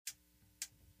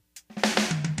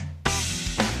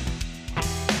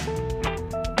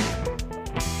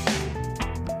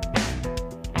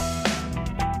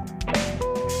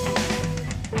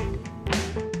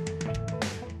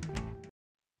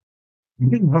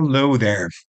Hello there.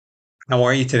 How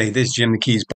are you today? This is Jim the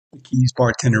Keys. The Keys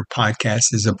Bartender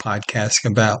Podcast is a podcast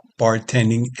about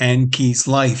bartending and Keys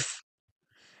life.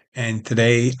 And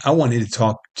today I wanted to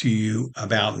talk to you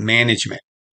about management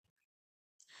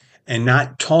and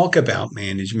not talk about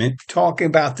management, talk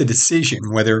about the decision,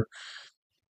 whether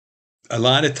a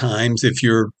lot of times if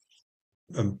you're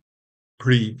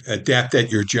pretty adept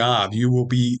at your job, you will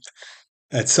be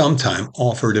at some time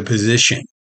offered a position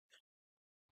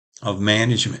of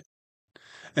management.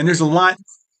 And there's a lot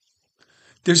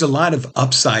of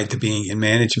upside to being in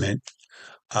management.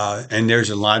 And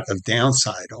there's a lot of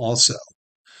downside also.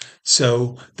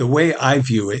 So the way I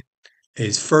view it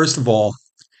is, first of all,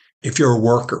 if you're a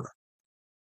worker,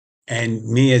 and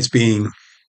me as being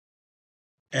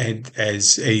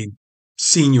as a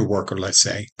senior worker, let's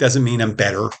say, doesn't mean I'm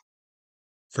better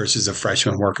versus a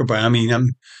freshman worker, but I mean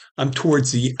I'm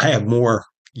towards I have more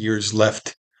years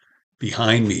left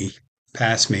behind me,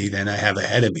 past me, than I have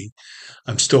ahead of me.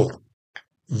 I'm still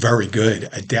very good,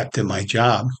 adept at my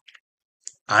job.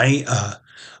 I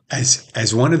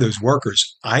as one of those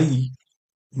workers, I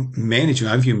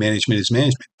view management as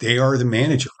management. They are the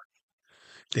manager.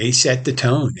 They set the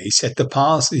tone. They set the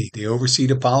policy. They oversee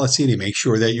the policy. They make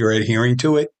sure that you're adhering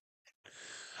to it.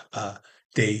 Uh,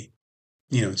 they,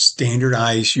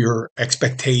 standardize your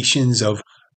expectations of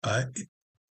uh,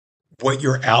 what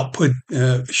your output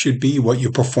should be, what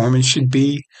your performance should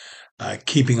be,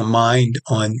 keeping a mind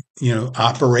on,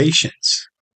 operations.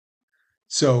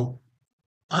 So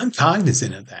I'm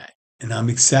cognizant of that and I'm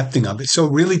accepting of it. So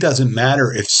it really doesn't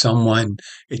matter it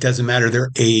doesn't matter their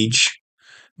age,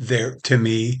 to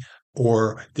me,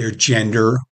 or their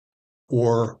gender,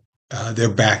 or their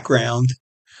background.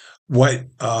 What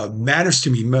matters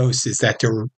to me most is that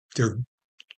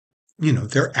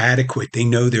they're adequate. They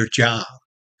know their job,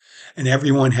 and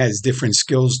everyone has different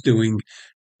skills doing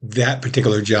that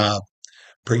particular job.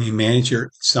 Bringing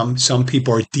manager, some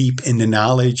people are deep in the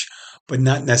knowledge, but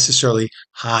not necessarily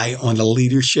high on the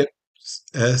leadership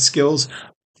skills.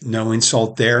 No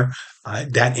insult there.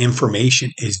 That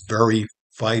information is very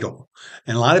vital.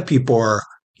 And a lot of people are,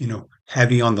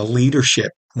 heavy on the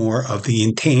leadership, more of the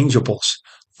intangibles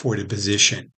for the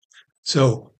position.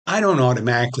 So I don't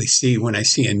automatically see when I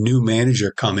see a new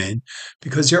manager come in,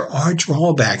 because there are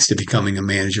drawbacks to becoming a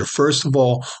manager. First of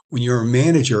all, when you're a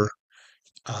manager,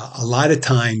 a lot of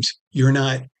times you're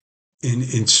not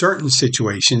in certain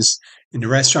situations in the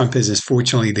restaurant business.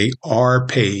 Fortunately, they are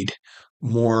paid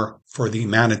more for the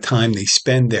amount of time they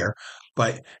spend there.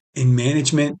 But in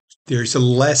management, there's a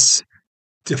less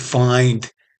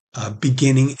defined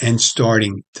beginning and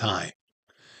starting time.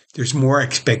 There's more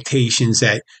expectations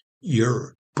that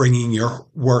you're bringing your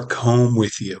work home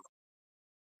with you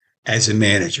as a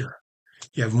manager.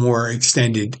 You have more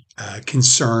extended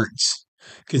concerns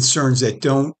that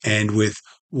don't end with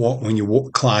when you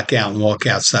clock out and walk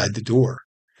outside the door.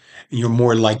 And you're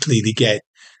more likely to get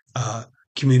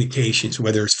communications,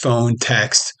 whether it's phone,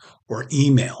 text, or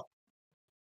email.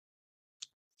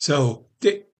 So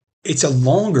it's a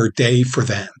longer day for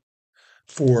them.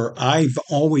 I've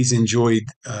always enjoyed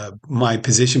my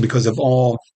position because of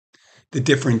all the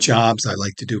different jobs I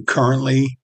like to do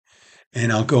currently.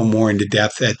 And I'll go more into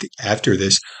depth after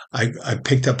this. I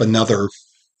picked up another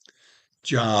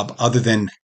job other than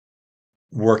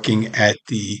working at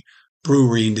the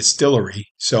brewery and distillery.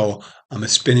 So I'm a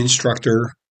spin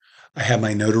instructor. I have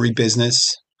my notary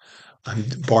business. I'm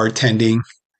bartending.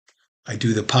 I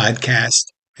do the podcast,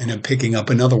 and I'm picking up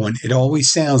another one. It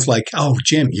always sounds like, oh,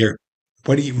 Jim,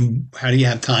 how do you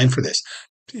have time for this?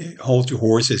 Hold your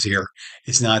horses here.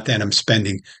 It's not that I'm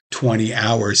spending 20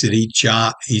 hours at each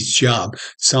job.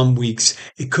 Some weeks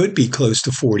it could be close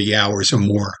to 40 hours or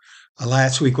more.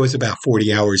 Last week was about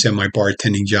 40 hours at my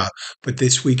bartending job, but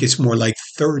this week it's more like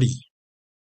 30.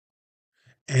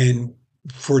 And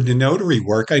for the notary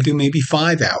work, I do maybe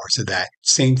 5 hours of that.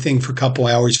 Same thing for a couple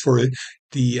hours for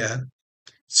the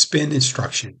spin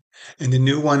instruction. And the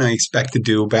new one, I expect to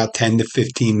do about 10 to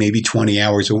 15, maybe 20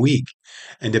 hours a week.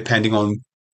 And depending on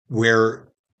where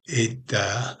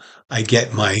I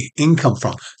get my income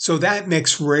from. So that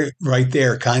mix right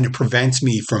there kind of prevents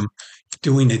me from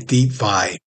doing a deep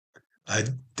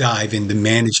dive into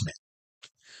management.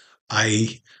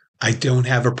 I don't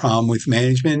have a problem with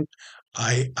management.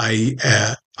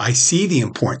 I see the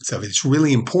importance of it. It's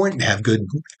really important to have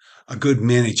a good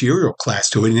managerial class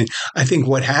to it. And I think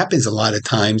what happens a lot of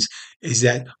times is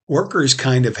that workers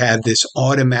kind of have this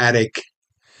automatic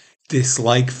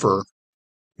dislike for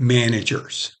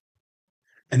managers.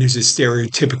 And there's a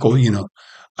stereotypical,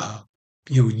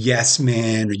 yes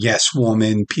man or yes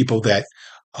woman, people that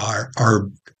are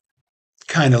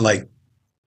kind of like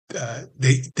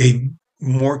they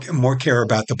more care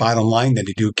about the bottom line than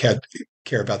they do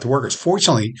care about the workers.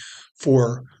 Fortunately,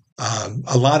 for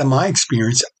a lot of my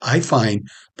experience, I find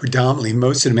predominantly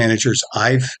most of the managers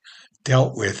I've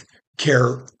dealt with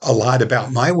care a lot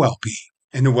about my well-being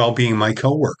and the well-being of my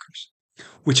coworkers,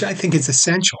 which I think is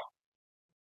essential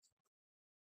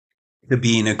to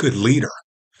being a good leader.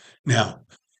 Now,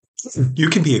 you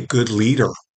can be a good leader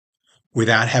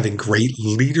without having great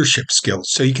leadership skills.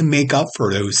 So you can make up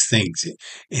for those things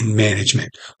in management.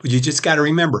 But you just got to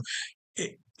remember,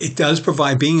 it does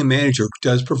provide, being a manager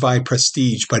does provide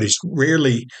prestige, but it's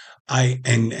rarely,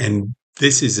 and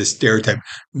this is a stereotype,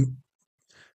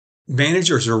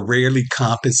 managers are rarely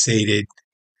compensated,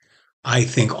 I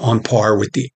think, on par with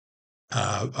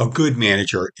a good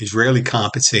manager is rarely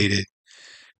compensated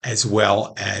as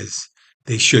well as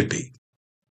they should be.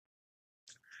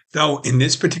 Though in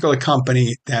this particular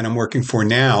company that I'm working for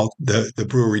now, the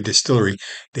brewery distillery,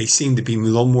 they seem to be a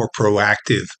little more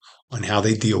proactive on how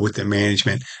they deal with their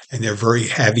management. And they're very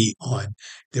heavy on,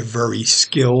 they're very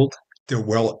skilled, they're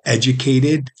well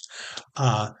educated.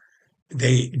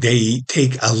 They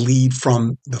take a lead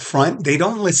from the front. They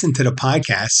don't listen to the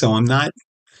podcast, so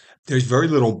there's very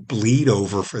little bleed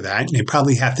over for that. And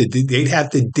they'd have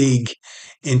to dig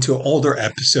into older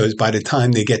episodes by the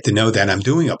time they get to know that I'm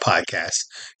doing a podcast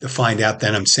to find out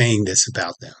that I'm saying this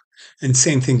about them. And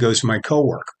same thing goes for my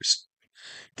coworkers.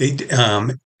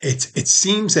 It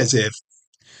seems as if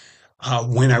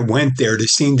when I went there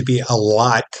seemed to be a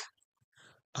lot.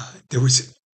 It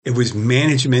was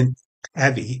management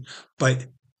heavy, but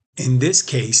in this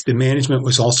case, the management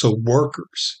was also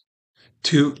workers.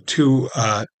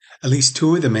 At least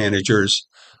two of the managers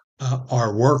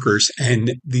are workers,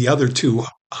 and the other two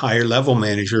higher level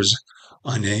managers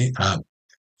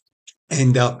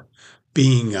end up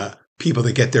being people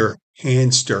that get their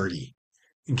hands dirty,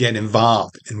 and get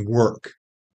involved and work,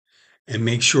 and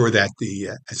make sure that the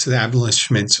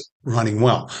establishment's running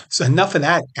well. So enough of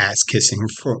that ass kissing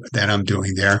that I'm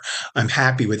doing there. I'm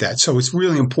happy with that. So it's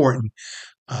really important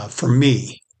for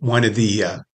me. One of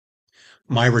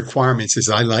my requirements is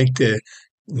I like to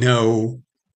know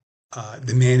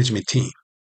the management team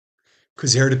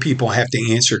because they're the people I have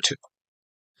to answer to.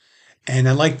 And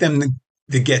I like them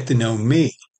to get to know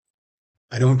me.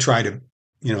 I don't try to,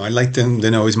 I like them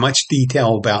to know as much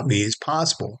detail about me as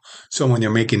possible. So when they're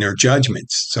making their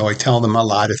judgments, so I tell them a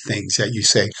lot of things that you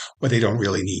say, well, they don't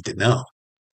really need to know.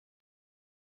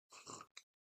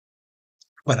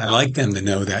 But I like them to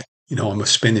know that, I'm a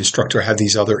spin instructor, I have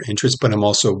these other interests, but I'm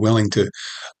also willing to,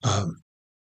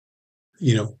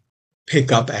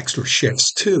 pick up extra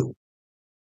shifts too.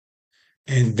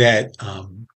 And that,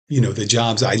 the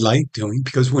jobs I like doing,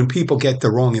 because when people get the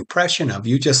wrong impression of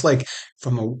you, just like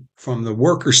from the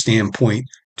worker standpoint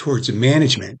towards the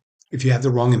management, if you have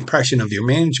the wrong impression of your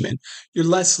management, you're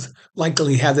less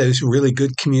likely to have those really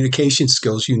good communication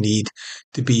skills you need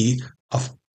to be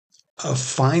a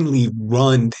finely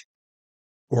run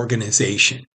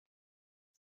organization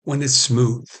when it's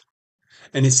smooth.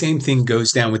 And the same thing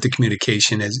goes down with the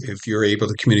communication as if you're able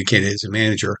to communicate as a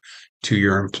manager to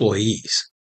your employees.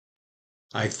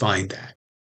 I find that.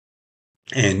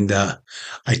 And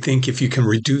I think if you can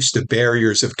reduce the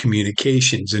barriers of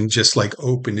communications and just like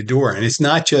open the door, and it's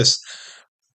not just,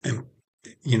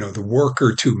 the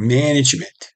worker to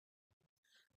management,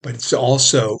 but it's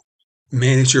also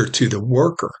manager to the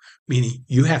worker, meaning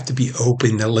you have to be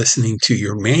open to listening to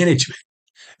your management.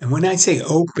 And when I say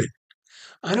open,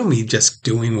 I don't mean just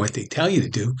doing what they tell you to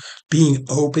do, being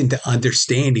open to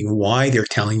understanding why they're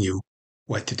telling you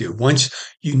what to do. Once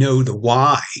you know the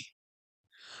why,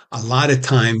 a lot of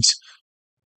times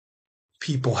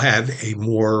people have a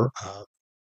more,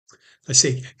 let's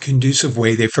say, conducive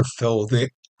way they fulfill the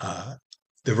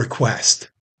request,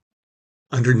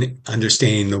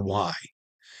 understanding the why.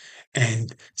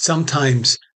 And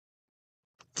sometimes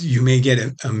you may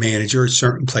get a manager at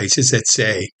certain places that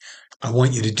say, I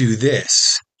want you to do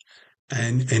this.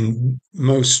 And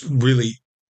most really,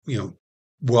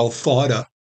 well thought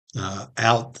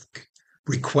out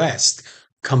requests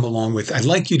come along with, I'd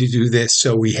like you to do this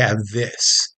so we have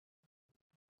this.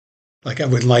 Like I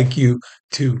would like you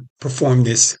to perform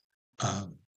this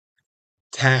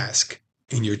task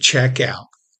in your checkout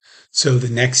so the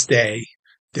next day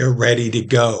they're ready to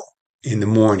go in the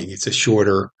morning. It's a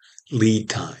shorter lead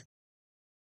time.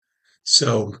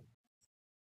 So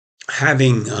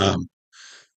having a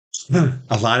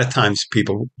lot of times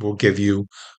people will give you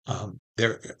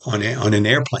they're on an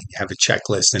airplane, you have a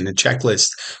checklist, and the checklist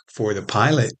for the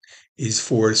pilot is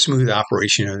for smooth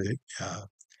operation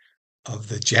of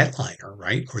the jetliner,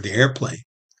 right, or the airplane,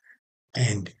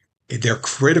 and they're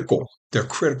critical They're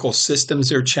critical systems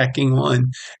they're checking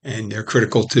on, and they're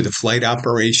critical to the flight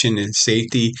operation and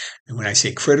safety. And when I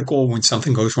say critical, when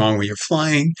something goes wrong when you're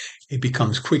flying, it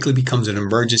quickly becomes an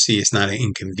emergency. It's not an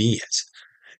inconvenience.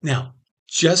 Now,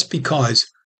 just because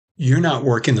you're not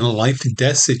working in a life and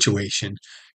death situation,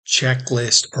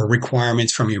 checklist or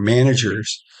requirements from your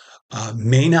managers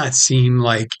may not seem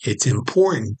like it's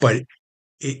important, but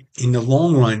in the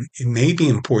long run, it may be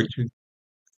important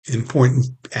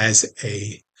as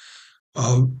a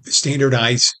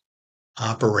standardized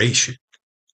operation.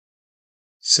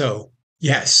 So,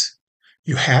 yes,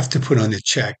 you have to put on the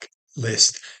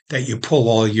checklist that you pull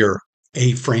all your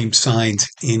A-frame signs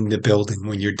in the building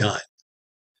when you're done,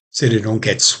 so they don't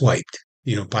get swiped,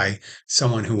 by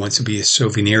someone who wants to be a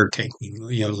souvenir taking,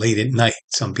 late at night.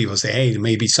 Some people say, hey, there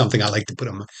may be something I like to put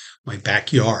in my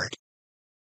backyard,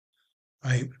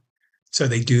 right? So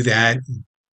they do that.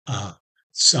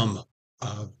 Some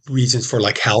reasons for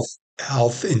like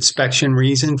health inspection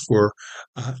reason for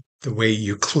the way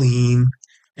you clean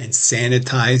and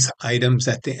sanitize items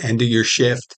at the end of your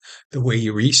shift, the way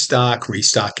you restock.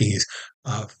 Restocking is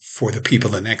for the people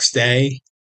the next day.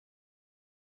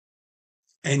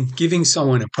 And giving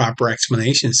someone a proper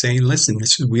explanation, saying, "Listen,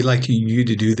 we like you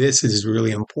to do this. This is really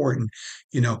important.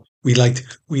 We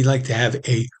like to have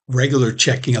a regular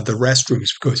checking of the restrooms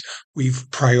because we've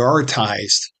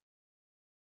prioritized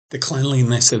the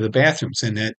cleanliness of the bathrooms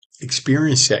and that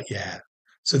experience that you have."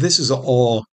 So this is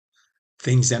all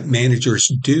things that managers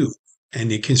do and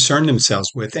they concern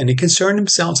themselves with, and they concern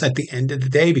themselves at the end of the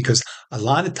day because a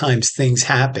lot of times things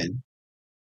happen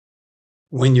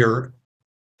when you're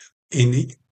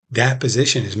in that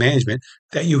position as management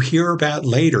that you hear about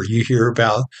later. You hear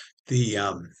about the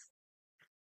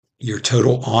your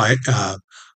total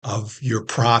of your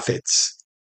profits,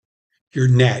 your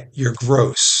net, your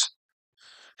gross,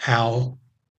 how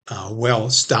well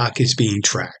stock is being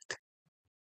tracked,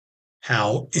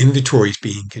 how inventory is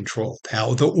being controlled,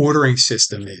 how the ordering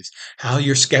system is, how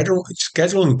your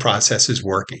scheduling process is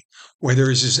working, whether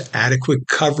there's adequate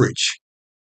coverage.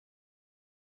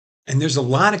 And there's a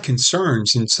lot of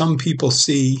concerns, and some people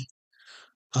see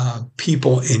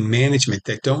people in management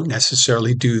that don't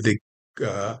necessarily do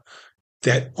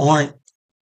that aren't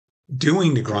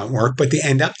doing the grunt work, but they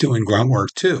end up doing grunt work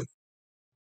too.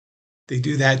 They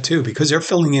do that too because they're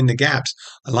filling in the gaps.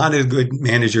 A lot of good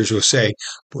managers will say,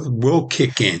 we'll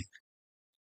kick in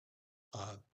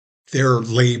their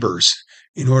labors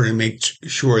in order to make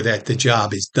sure that the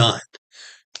job is done.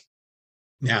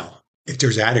 Now, if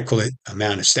there's adequate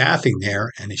amount of staffing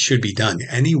there and it should be done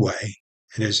anyway,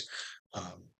 and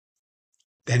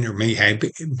then there may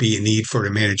be a need for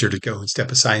the manager to go and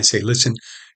step aside and say, listen,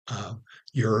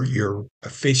 your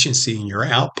efficiency and your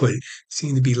output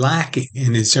seem to be lacking.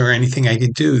 And is there anything I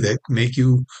can do that make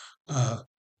you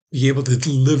be able to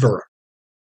deliver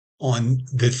on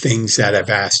the things that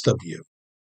I've asked of you?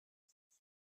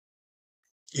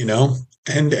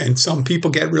 And some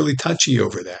people get really touchy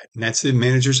over that. And that's the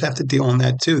managers have to deal on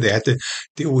that too. They have to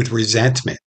deal with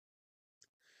resentment.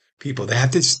 They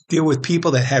have to deal with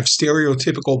people that have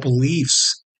stereotypical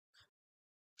beliefs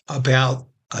about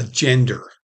a gender,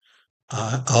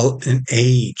 an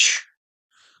age,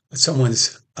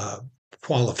 someone's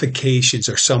qualifications,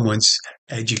 or someone's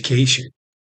education.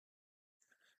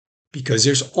 Because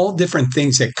there's all different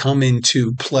things that come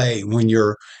into play when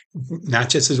you're not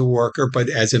just as a worker, but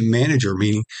as a manager,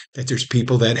 meaning that there's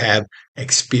people that have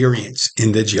experience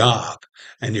in the job,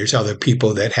 and there's other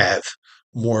people that have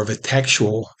more of a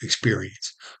textual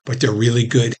experience, but they're really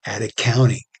good at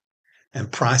accounting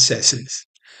and processes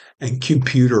and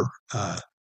computer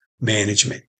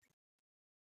management.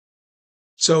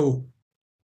 So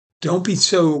don't be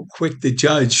so quick to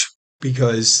judge,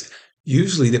 because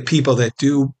usually the people that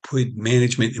do put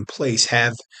management in place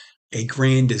have a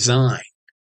grand design,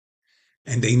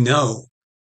 and they know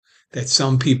that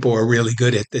some people are really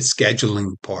good at the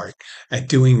scheduling part, at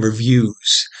doing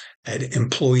reviews, at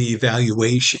employee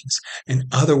evaluations, and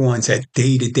other ones at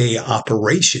day-to-day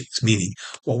operations, meaning,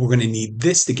 well, we're going to need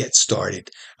this to get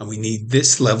started, and we need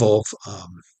this level of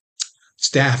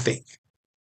staffing,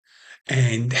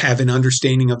 and have an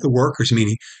understanding of the workers,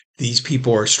 meaning these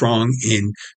people are strong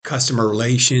in customer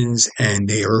relations and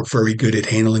they are very good at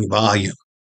handling volume.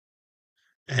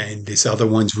 And this other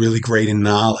one's really great in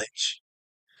knowledge,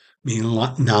 meaning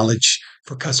knowledge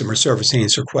for customer service,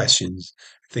 answer questions,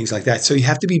 things like that. So you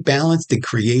have to be balanced and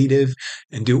creative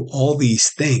and do all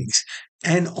these things,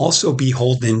 and also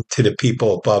beholden to the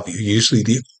people above you, usually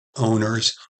the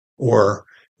owners, or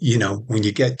when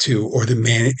you get to, or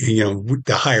the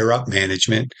higher up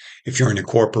management. If you're in a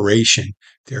corporation,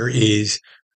 there is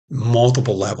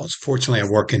multiple levels. Fortunately,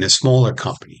 I work in a smaller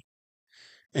company,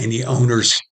 and the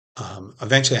owners,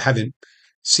 eventually, I haven't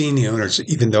seen the owners,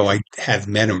 even though I have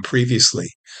met them previously.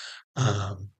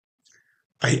 Um,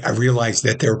 I realize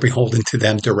that they're beholden to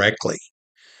them directly.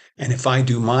 And if I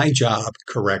do my job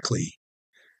correctly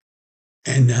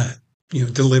and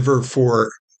deliver for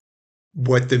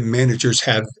what the managers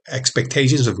have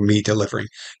expectations of me delivering,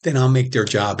 then I'll make their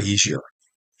job easier.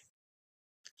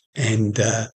 And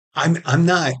I'm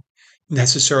not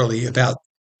necessarily about,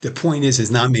 the point is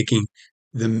not making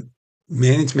the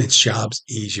management's jobs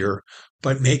easier,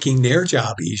 but making their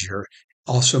job easier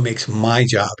also makes my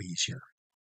job easier.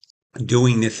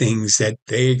 Doing the things that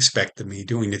they expect of me,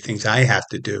 doing the things I have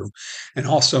to do, and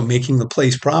also making the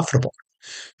place profitable.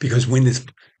 Because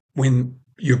when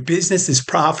your business is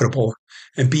profitable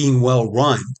and being well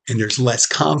run and there's less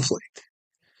conflict,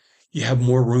 you have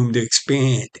more room to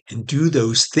expand and do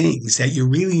those things that you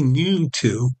really need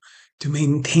to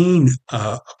maintain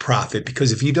a profit.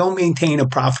 Because if you don't maintain a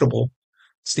profitable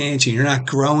stance and you're not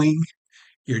growing,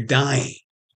 you're dying.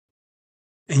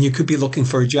 And you could be looking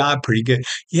for a job pretty good.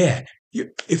 Yeah.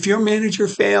 If your manager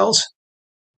fails,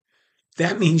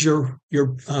 that means your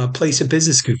place of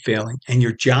business could fail and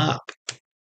your job.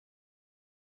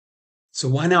 So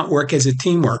why not work as a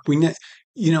teamwork?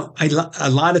 A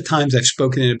lot of times I've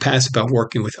spoken in the past about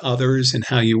working with others and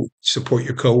how you support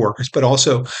your coworkers, but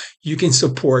also you can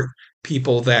support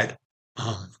people that,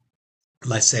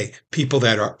 let's say, people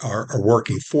that are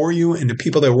working for you and the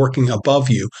people that are working above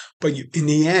you. But in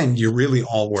the end, you're really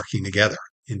all working together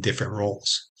in different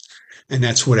roles. And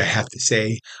that's what I have to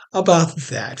say about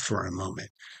that for a moment.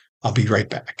 I'll be right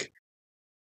back.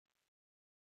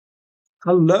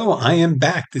 Hello, I am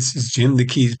back. This is Jim the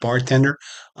Keys bartender.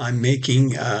 I'm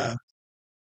making a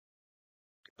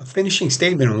finishing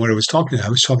statement on what I was talking about.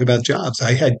 I was talking about jobs.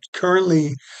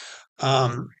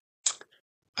 Um,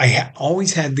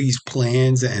 always had these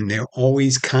plans, and they're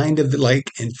always kind of like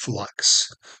in flux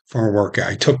for a worker.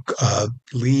 I took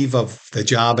leave of the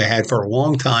job I had for a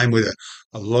long time with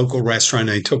a local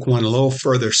restaurant. I took one a little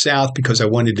further south because I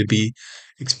wanted to be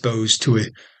exposed to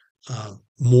it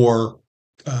more.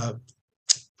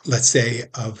 Let's say,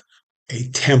 of a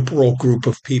temporal group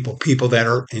of people that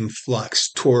are in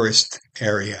flux, tourist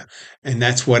area. And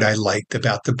that's what I liked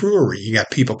about the brewery. You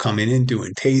got people coming in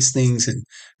doing tastings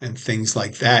and things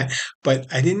like that. But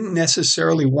I didn't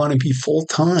necessarily want to be full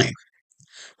time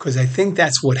because I think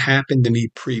that's what happened to me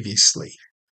previously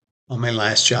on my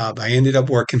last job. I ended up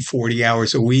working 40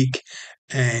 hours a week,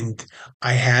 and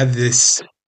I have this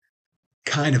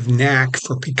kind of knack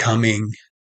for becoming,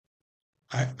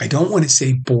 I don't want to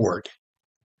say bored,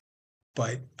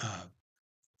 but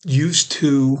used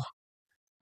to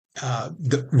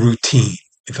the routine.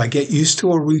 If I get used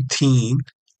to a routine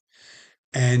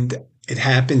and it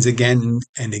happens again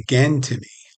and again to me,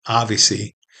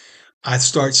 obviously, I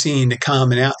start seeing the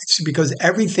commonalities because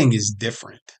everything is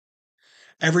different.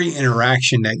 Every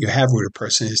interaction that you have with a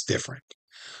person is different.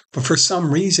 But for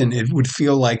some reason, it would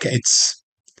feel like it's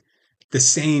the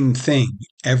same thing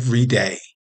every day.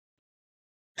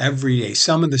 Every day.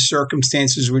 Some of the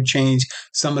circumstances would change,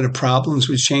 some of the problems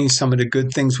would change, some of the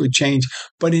good things would change.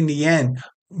 But in the end,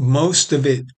 most of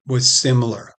it was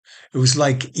similar. It was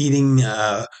like eating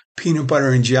peanut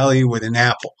butter and jelly with an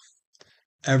apple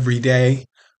every day.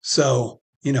 So,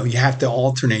 you have to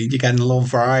alternate. You got a little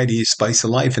variety, spice of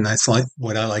life, and that's like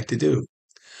what I like to do.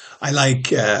 I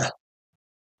like,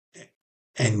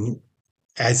 and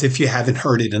as if you haven't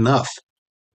heard it enough,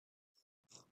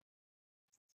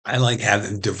 I like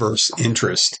having diverse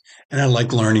interest and I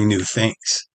like learning new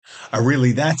things. I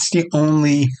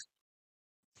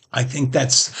think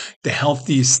that's the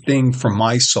healthiest thing for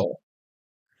my soul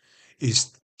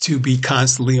is to be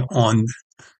constantly on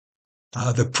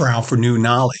the prowl for new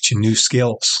knowledge and new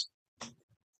skills.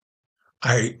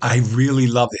 I really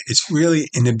love it. It's really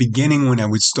in the beginning when I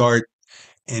would start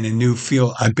in a new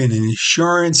field. I've been in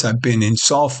insurance. I've been in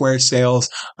software sales.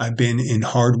 I've been in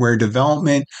hardware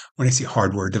development. When I say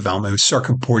hardware development, it was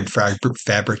circuit board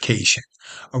fabrication.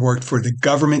 I worked for the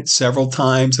government several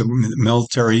times, the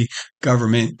military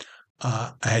government.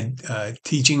 I had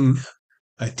teaching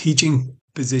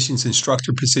positions,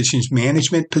 instructor positions,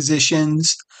 management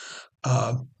positions,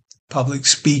 public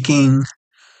speaking,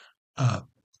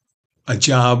 a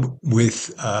job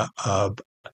with a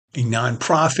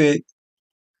nonprofit,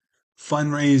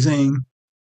 fundraising.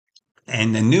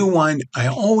 And the new one I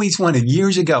always wanted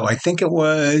years ago, I think it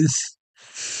was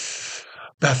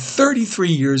about 33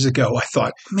 years ago, I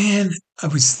thought, man, I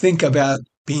was thinking about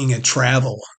being a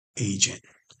travel agent.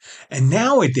 And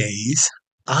nowadays,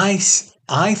 I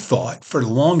thought for the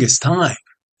longest time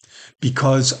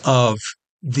because of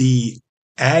the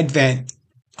advent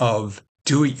of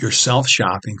do-it-yourself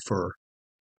shopping for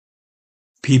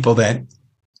people that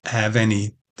have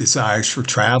any desires for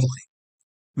traveling.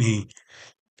 I mean,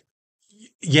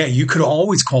 yeah, you could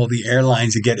always call the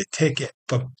airlines to get a ticket,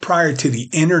 but prior to the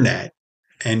internet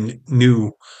and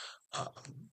new uh,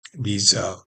 these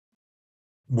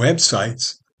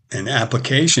websites and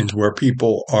applications where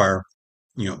people are,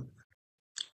 you know,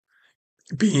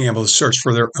 being able to search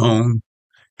for their own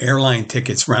airline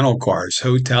tickets, rental cars,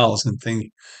 hotels, and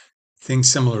things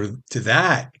similar to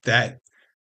that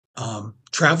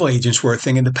travel agents were a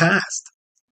thing in the past.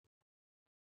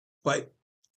 But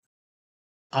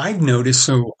I've noticed,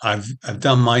 so I've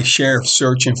done my share of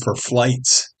searching for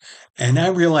flights, and I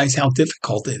realize how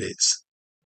difficult it is.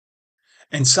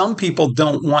 And some people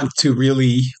don't want to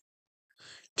really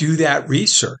do that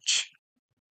research.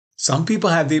 Some people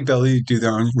have the ability to do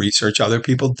their own research, other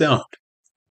people don't.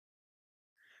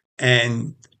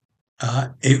 And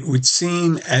it would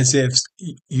seem as if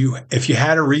you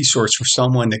had a resource for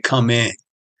someone to come in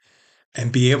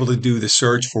and be able to do the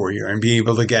search for you and be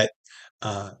able to get,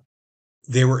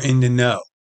 they were in the know.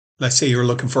 Let's say you were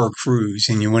looking for a cruise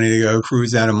and you wanted to go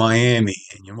cruise out of Miami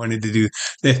and you wanted to do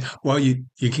this. Well, you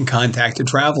can contact a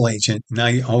travel agent. And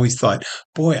I always thought,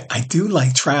 boy, I do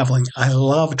like traveling. I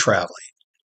love traveling.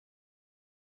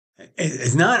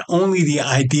 It's not only the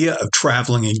idea of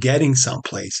traveling and getting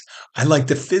someplace. I like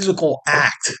the physical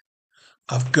act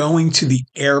of going to the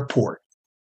airport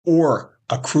or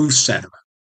a cruise center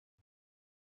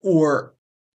or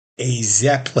a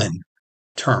Zeppelin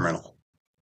terminal.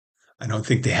 I don't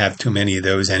think they have too many of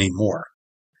those anymore.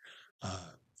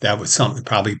 That was something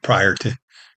probably prior to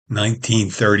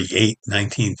 1938,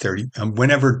 1930,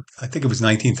 whenever, I think it was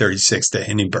 1936 that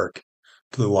Hindenburg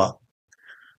blew up.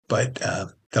 But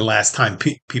the last time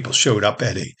people showed up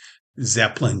at a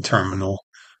Zeppelin terminal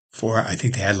for, I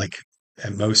think they had like,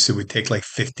 at most it would take like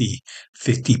 50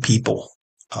 people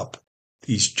up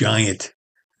these giant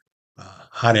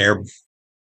hot air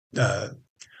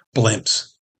blimps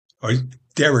or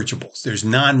dirigibles. There's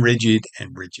non-rigid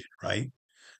and rigid, right?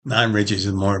 Non-rigid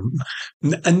is more,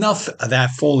 enough of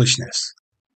that foolishness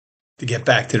to get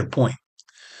back to the point.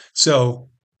 So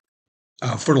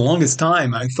for the longest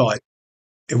time, I thought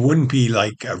it wouldn't be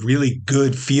like a really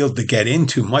good field to get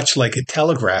into, much like a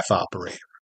telegraph operator,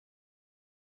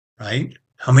 right?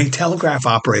 How many telegraph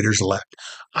operators are left?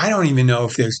 I don't even know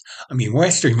if there's, I mean,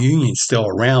 Western Union's still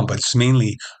around, but it's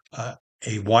mainly a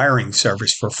wiring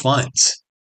service for funds.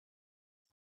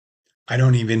 I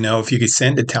don't even know if you could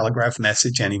send a telegraph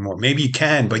message anymore. Maybe you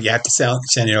can, but you have to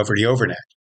send it over the overnet.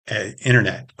 But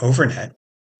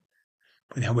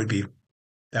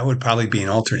that would probably be an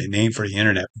alternate name for the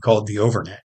internet. We call it the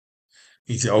overnet.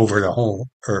 It's over the whole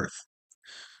earth.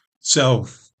 So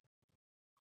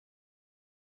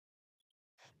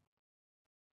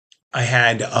I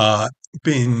had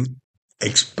been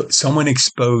someone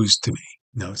exposed to me.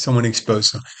 No, someone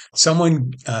exposed.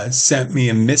 Someone sent me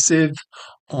a missive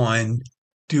on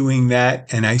doing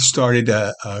that, and I started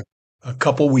a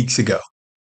couple weeks ago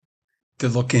to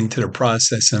look into the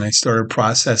process, and I started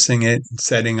processing it and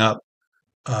setting up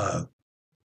an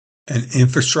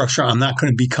infrastructure. I'm not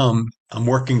going to become. I'm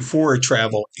working for a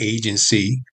travel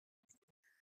agency.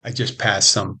 I just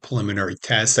passed some preliminary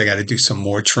tests. I got to do some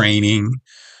more training,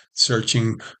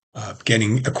 searching,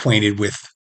 getting acquainted with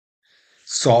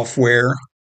software.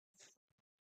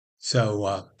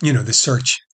 So, the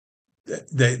search,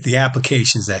 the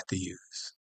applications that they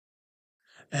use,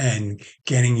 and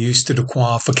getting used to the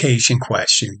qualification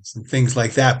questions and things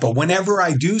like that. But whenever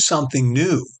I do something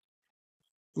new,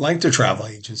 like the travel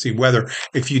agency, whether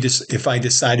if I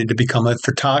decided to become a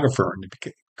photographer and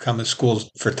to become a school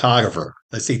photographer,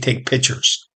 let's say take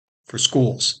pictures for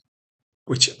schools,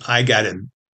 which I got to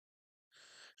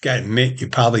admit, you're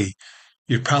probably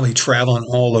traveling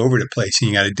all over the place and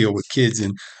you got to deal with kids.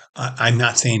 And I'm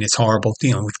not saying it's horrible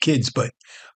dealing with kids, but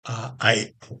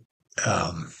I've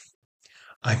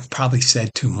probably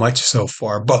said too much so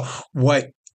far. But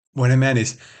what I meant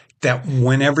is that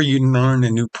whenever you learn a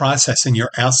new process and you're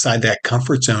outside that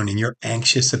comfort zone and you're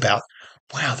anxious about,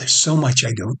 wow, there's so much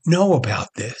I don't know about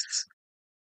this.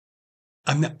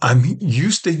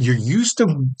 You're used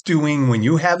to doing, when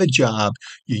you have a job,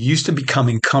 you're used to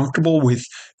becoming comfortable with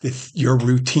your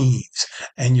routines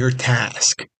and your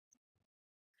task.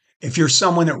 If you're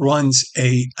someone that runs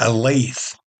a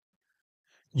lathe,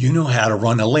 you know how to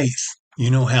run a lathe. You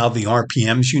know how the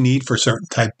RPMs you need for certain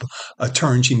type of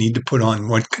turns you need to put on,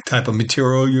 what type of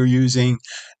material you're using,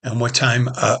 and what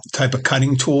type of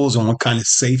cutting tools and what kind of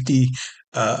safety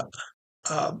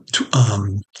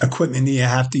equipment you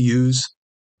have to use.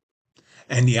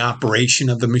 and the operation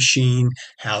of the machine,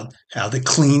 how to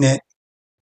clean it,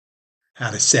 how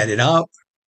to set it up.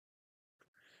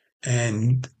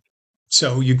 And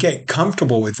so you get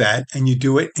comfortable with that and you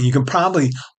do it, and you can probably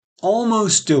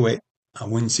almost do it. I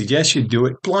wouldn't suggest you do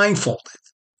it blindfolded.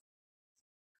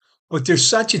 But there's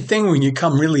such a thing when you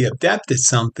become really adept at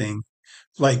something,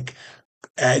 like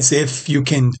as if you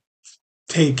can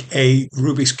take a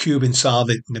Rubik's Cube and solve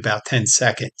it in about 10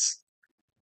 seconds.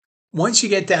 Once you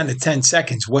get down to 10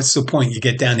 seconds, what's the point? You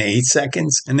get down to 8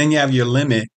 seconds, and then you have your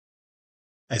limit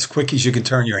as quick as you can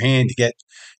turn your hand to get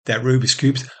that Rubik's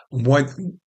Cube.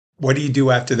 What do you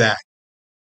do after that?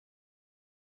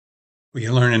 Will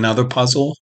you learn another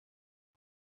puzzle?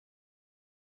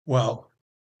 Well,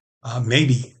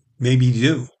 maybe you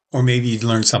do, or maybe you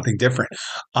learn something different.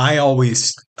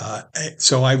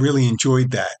 So I really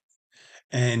enjoyed that.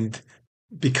 And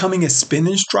becoming a spin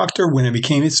instructor, when I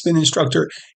became a spin instructor,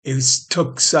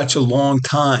 took such a long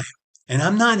time. And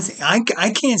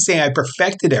I can't say I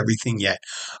perfected everything yet.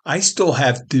 I still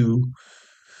have to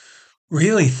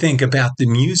really think about the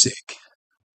music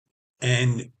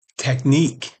and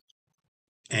technique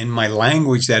and my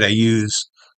language that I use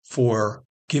for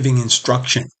giving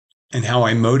instruction and how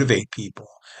I motivate people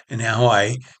and how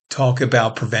I talk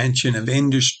about prevention of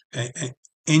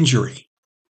injury.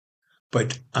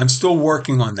 But I'm still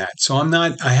working on that. So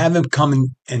I haven't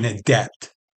become an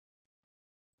adept.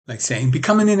 Like saying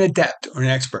becoming an adept or an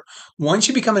expert. Once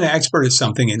you become an expert at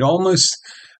something,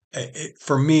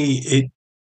 for me,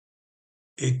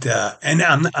 and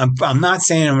I'm not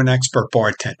saying I'm an expert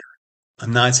bartender.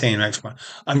 I'm not saying I'm an expert.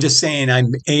 I'm just saying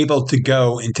I'm able to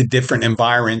go into different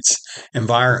environments and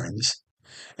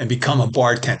become a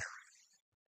bartender.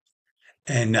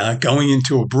 And going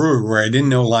into a brewery where I didn't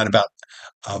know a lot about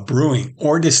brewing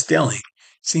or distilling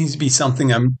seems to be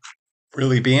something I'm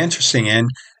really be interesting in,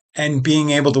 and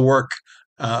being able to work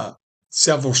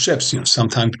several shifts,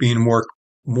 sometimes being work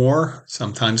more,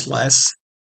 sometimes less,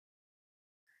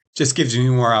 just gives me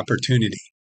more opportunity.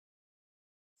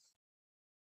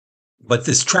 But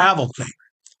this travel thing,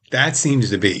 that seems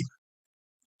to be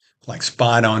like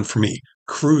spot on for me.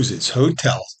 Cruises,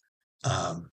 hotels,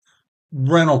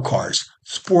 rental cars,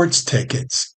 sports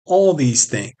tickets, all these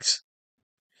things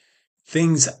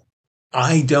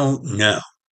I don't know.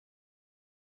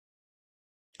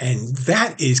 And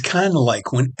that is kind of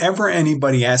like whenever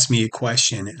anybody asks me a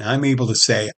question and I'm able to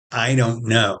say, I don't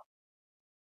know.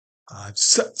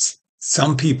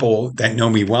 Some people that know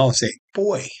me well say,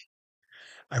 boy,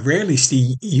 I rarely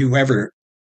see you ever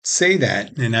say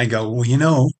that. And I go,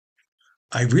 well,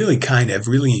 I really kind of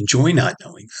really enjoy not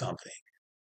knowing something.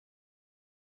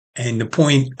 And the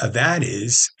point of that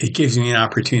is it gives me an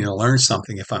opportunity to learn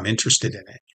something if I'm interested in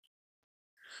it.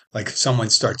 Like if someone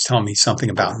starts telling me something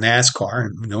about NASCAR,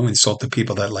 and no insult to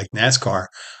people that like NASCAR,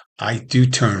 I do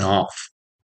turn off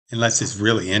unless it's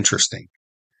really interesting.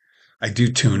 I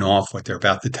do tune off what they're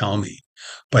about to tell me.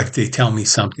 But if they tell me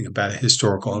something about a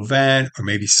historical event or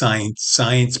maybe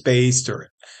science based or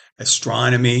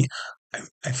astronomy,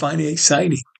 I find it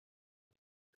exciting.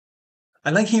 I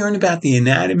like hearing about the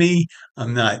anatomy.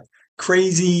 I'm not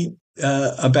crazy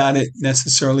about it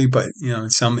necessarily, but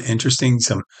some interesting,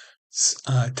 some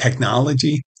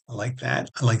technology. I like that.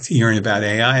 I like hearing about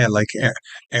AI. I like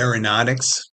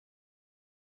aeronautics,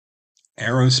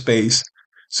 aerospace.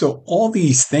 So all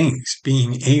these things,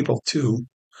 being able to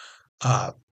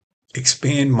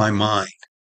expand my mind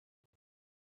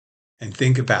and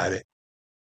think about it,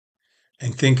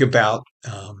 and think about.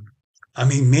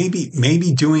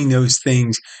 Maybe doing those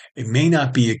things. It may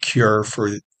not be a cure for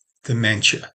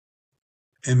dementia.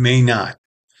 It may not.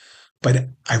 But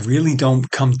I really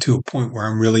don't come to a point where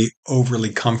I'm really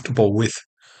overly comfortable with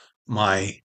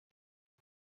my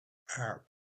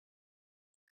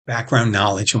background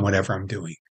knowledge and whatever I'm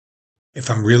doing.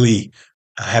 If I'm really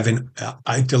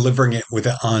I'm delivering it with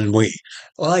an ennui,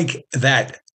 like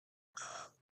that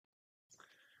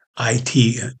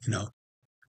IT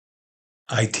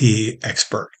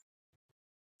expert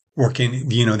working,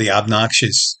 the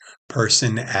obnoxious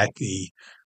person at the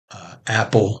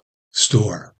Apple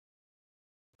store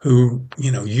who,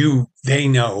 they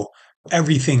know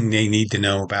everything they need to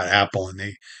know about Apple, and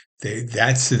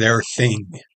that's their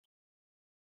thing.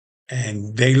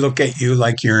 And they look at you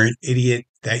like you're an idiot,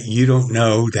 that you don't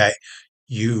know that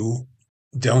you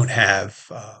don't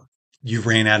have, you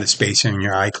ran out of space in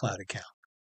your iCloud account.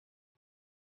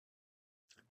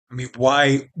 I mean,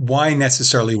 why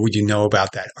necessarily would you know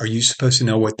about that? Are you supposed to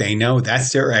know what they know?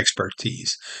 That's their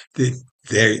expertise.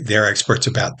 They're experts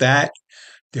about that.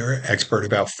 They're expert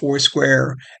about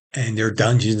Foursquare and their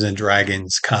Dungeons and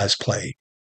Dragons cosplay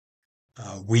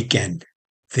weekend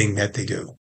thing that they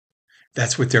do.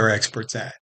 That's what they're experts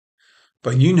at.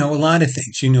 But you know a lot of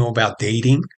things. You know about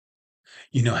dating.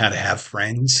 You know how to have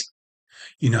friends.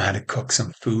 You know how to cook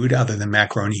some food other than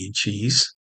macaroni and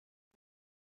cheese.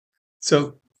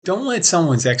 So don't let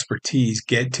someone's expertise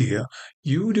get to you.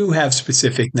 You do have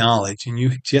specific knowledge and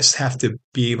you just have to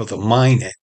be able to mine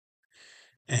it.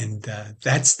 And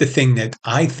that's the thing that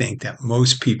I think that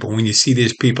most people, when you see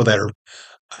these people that are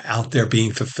out there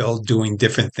being fulfilled, doing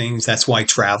different things, that's why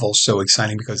travel is so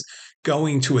exciting, because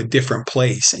going to a different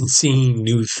place and seeing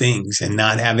new things and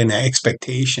not having an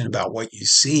expectation about what you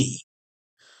see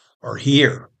or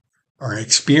hear or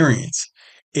experience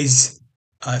is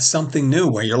something new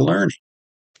where you're learning.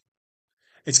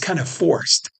 It's kind of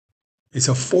forced. It's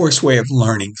a forced way of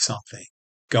learning something,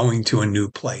 going to a new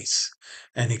place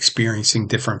and experiencing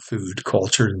different food,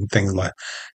 culture, and things like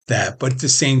that. But the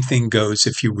same thing goes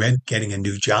if you're getting a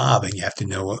new job and you have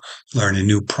to learn a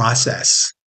new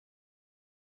process.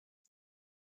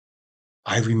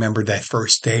 I remember that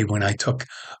first day when I took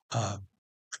in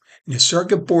the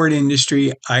circuit board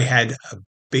industry, I had a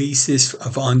basis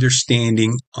of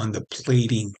understanding on the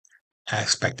plating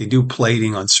aspect. They do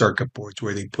plating on circuit boards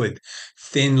where they put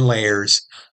thin layers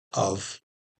of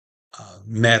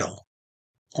metal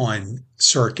on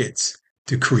circuits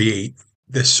to create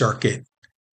the circuit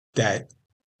that,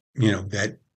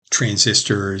 that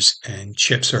transistors and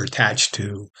chips are attached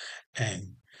to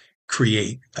and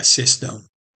create a system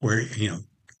where,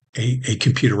 a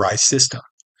computerized system.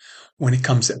 When it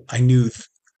comes, I knew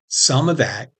some of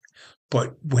that,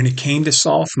 but when it came to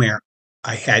software,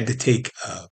 I had to take,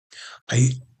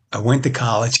 I went to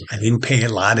college. I didn't pay a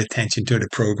lot of attention to the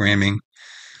programming.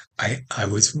 I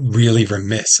was really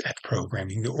remiss at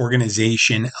programming. The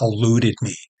organization eluded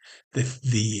me,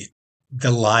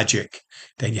 the logic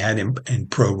that you had in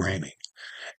programming.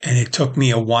 And it took me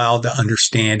a while to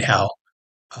understand how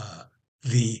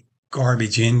the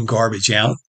garbage in, garbage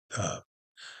out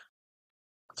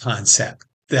concept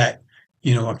that,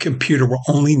 a computer will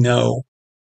only know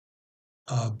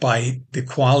by the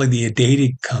quality of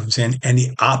data comes in and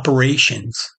the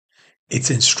operations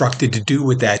it's instructed to do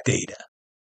with that data.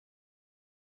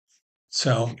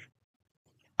 So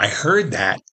I heard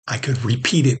that. I could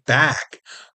repeat it back,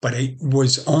 but it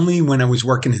was only when I was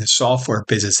working in the software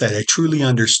business that I truly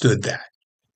understood that.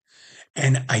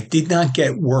 And I did not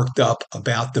get worked up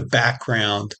about the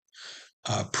background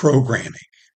programming.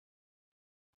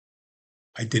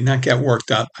 I did not get worked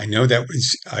up. I know that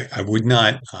I would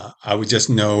not, I would just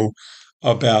know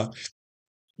about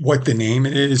what the name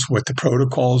it is, what the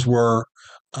protocols were,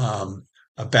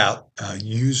 about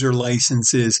user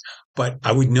licenses, but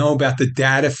I would know about the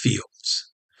data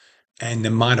fields and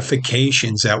the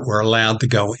modifications that were allowed to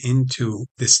go into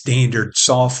the standard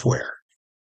software.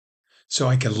 So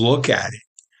I can look at it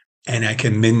and I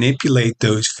can manipulate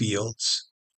those fields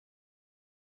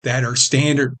that are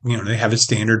standard. They have a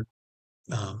standard.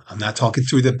 I'm not talking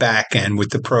through the back end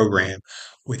with the program,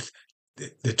 with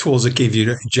the tools that give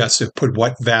you just to put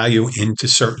what value into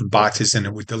certain boxes and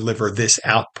it would deliver this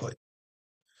output.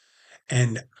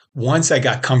 And once I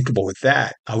got comfortable with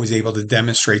that, I was able to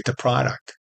demonstrate the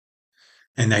product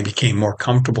and I became more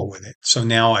comfortable with it. So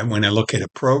now when I look at a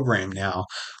program now,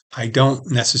 I don't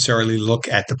necessarily look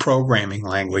at the programming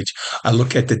language. I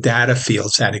look at the data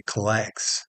fields that it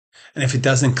collects. And if it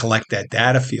doesn't collect that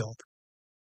data field,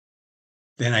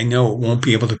 then I know it won't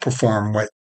be able to perform what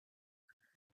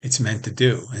it's meant to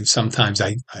do. And sometimes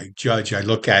I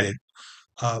look at it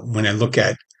when I look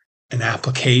at an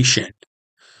application,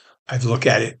 I look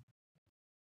at it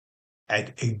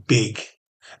at a big,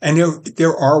 and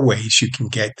there are ways you can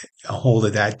get a hold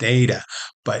of that data,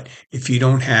 but if you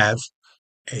don't have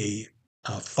a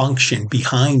function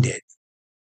behind it,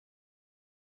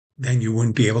 then you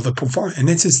wouldn't be able to perform. And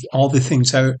this is all the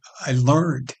things I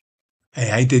learned and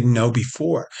I didn't know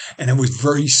before. And I was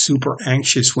very super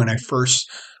anxious when I first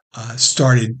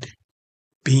started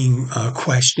being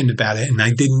questioned about it, and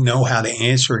I didn't know how to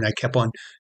answer it. I kept on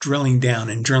drilling down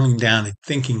and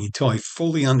thinking until I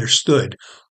fully understood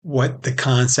what the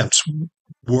concepts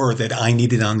were that I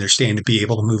needed to understand to be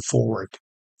able to move forward.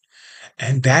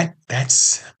 And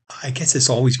that's, I guess it's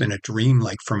always been a dream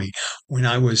like for me. When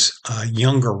I was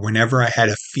younger, whenever I had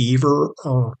a fever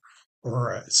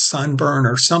or a sunburn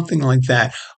or something like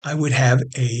that, I would have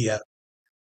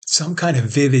some kind of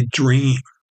vivid dream.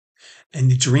 And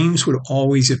the dreams would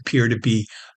always appear to be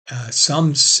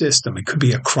some system. It could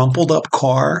be a crumpled up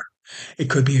car. It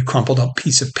could be a crumpled up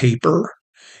piece of paper.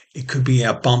 It could be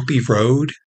a bumpy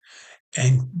road.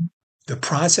 And the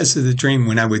process of the dream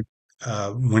when I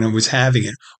was having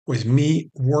it was me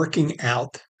working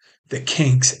out the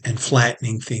kinks and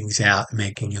flattening things out and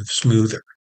making them smoother.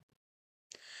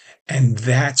 And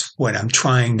that's what I'm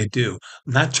trying to do.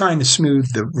 I'm not trying to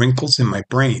smooth the wrinkles in my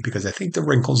brain, because I think the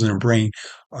wrinkles in the brain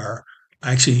are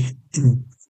actually, you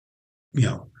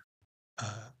know,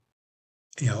 uh,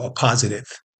 a positive.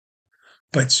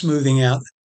 But smoothing out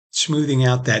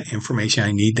that information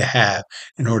I need to have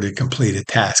in order to complete a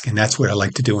task. And that's what I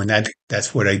like to do. And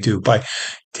that's what I do by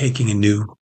taking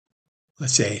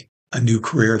let's say, a new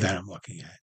career that I'm looking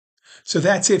at. So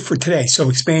that's it for today. So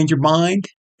expand your mind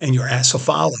and your ass will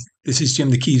follow. This is Jim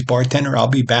the Keys bartender. I'll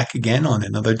be back again on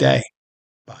another day.